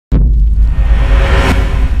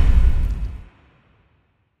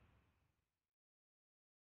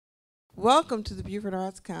Welcome to the Beaufort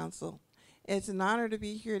Arts Council. It's an honor to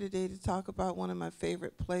be here today to talk about one of my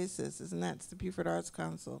favorite places, and that's the Beaufort Arts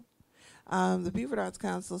Council. The Beaufort Arts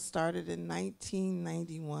Council started in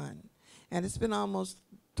 1991, and it's been almost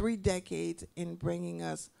 3 decades in bringing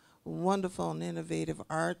us wonderful and innovative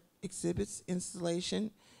art exhibits,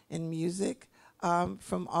 installation, and music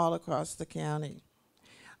from all across the county.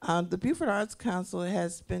 The Beaufort Arts Council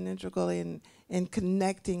has been integral in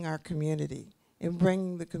connecting our community and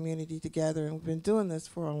bringing the community together, and we've been doing this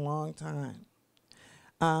for a long time.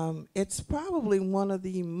 It's probably one of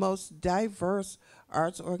the most diverse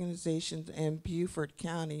arts organizations in Beaufort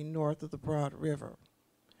County, north of the Broad River.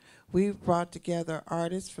 We've brought together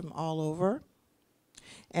artists from all over,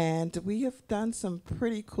 and we have done some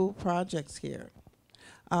pretty cool projects here.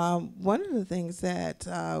 One of the things that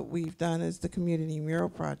we've done is the Community Mural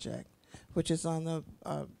Project, which is on the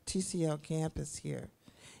TCL campus here.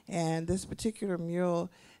 And this particular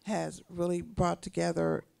mural has really brought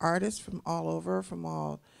together artists from all over, from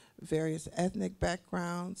all various ethnic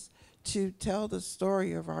backgrounds, to tell the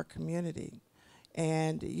story of our community.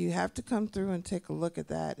 And you have to come through and take a look at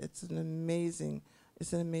that. It's an amazing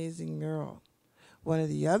mural. One of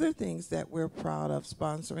the other things that we're proud of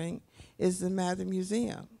sponsoring is the Mather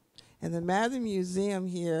Museum. And the Mather Museum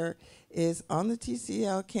here is on the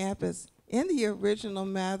TCL campus in the original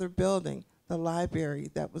Mather building, the library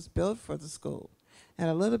that was built for the school. And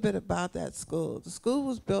a little bit about that school. The school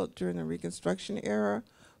was built during the Reconstruction era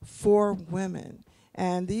for women.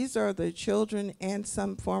 And these are the children and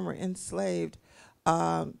some former enslaved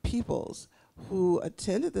peoples who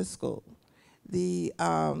attended the school. The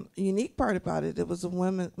unique part about it, it was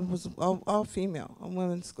all female, a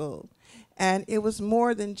women's school. And it was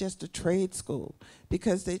more than just a trade school,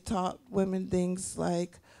 because they taught women things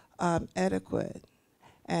like etiquette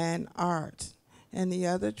and art and the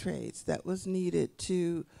other trades that was needed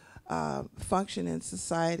to function in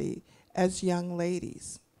society as young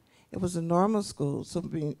ladies. It was a normal school,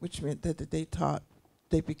 which meant that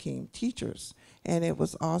they became teachers. And it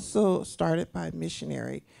was also started by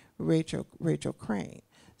missionary Rachel Crane.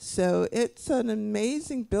 So it's an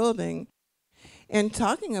amazing building. And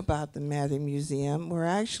talking about the Mather Museum, we're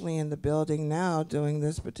actually in the building now doing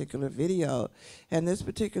this particular video. And this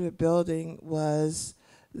particular building was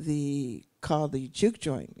called the Juke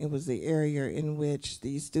Joint. It was the area in which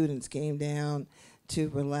the students came down to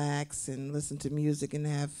relax and listen to music and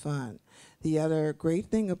have fun. The other great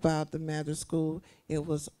thing about the Mather School, it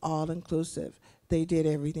was all inclusive. They did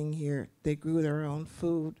everything here. They grew their own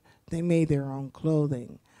food. They made their own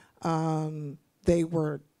clothing. They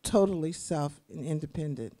were totally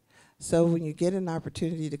self-independent. So when you get an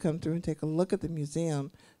opportunity to come through and take a look at the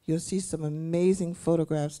museum, you'll see some amazing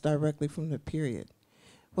photographs directly from the period.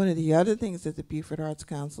 One of the other things that the Beaufort Arts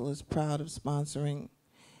Council is proud of sponsoring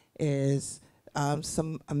is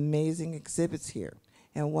some amazing exhibits here.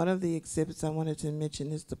 And one of the exhibits I wanted to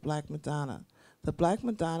mention is the Black Madonna. The Black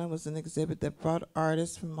Madonna was an exhibit that brought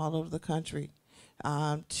artists from all over the country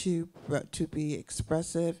to be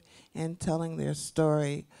expressive and telling their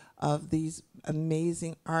story of these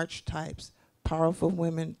amazing archetypes, powerful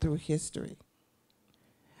women through history.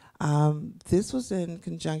 This was in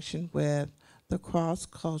conjunction with the Cross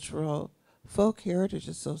Cultural Folk Heritage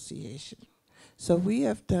Association. So we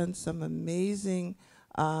have done some amazing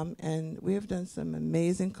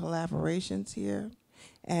collaborations here,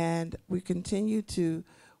 and we continue to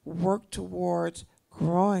work towards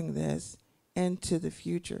growing this into the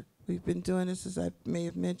future. We've been doing this, as I may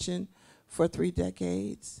have mentioned, for 3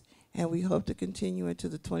 decades, and we hope to continue into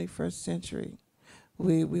the 21st century.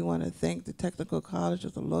 We want to thank the Technical College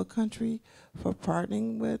of the Lowcountry for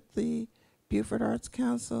partnering with the Beaufort Arts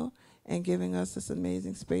Council and giving us this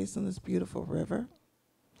amazing space on this beautiful river.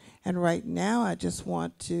 And right now, I just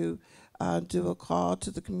want to do a call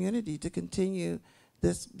to the community to continue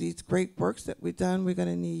these great works that we've done. We're going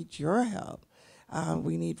to need your help.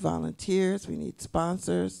 We need volunteers. We need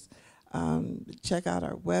sponsors. Check out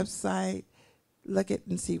our website. Look at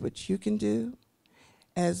and see what you can do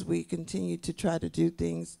as we continue to try to do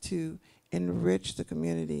things to enrich the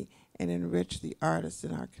community and enrich the artists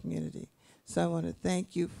in our community. So I want to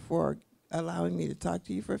thank you for allowing me to talk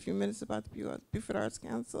to you for a few minutes about the Beaufort Arts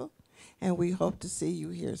Council, and we hope to see you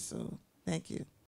here soon. Thank you.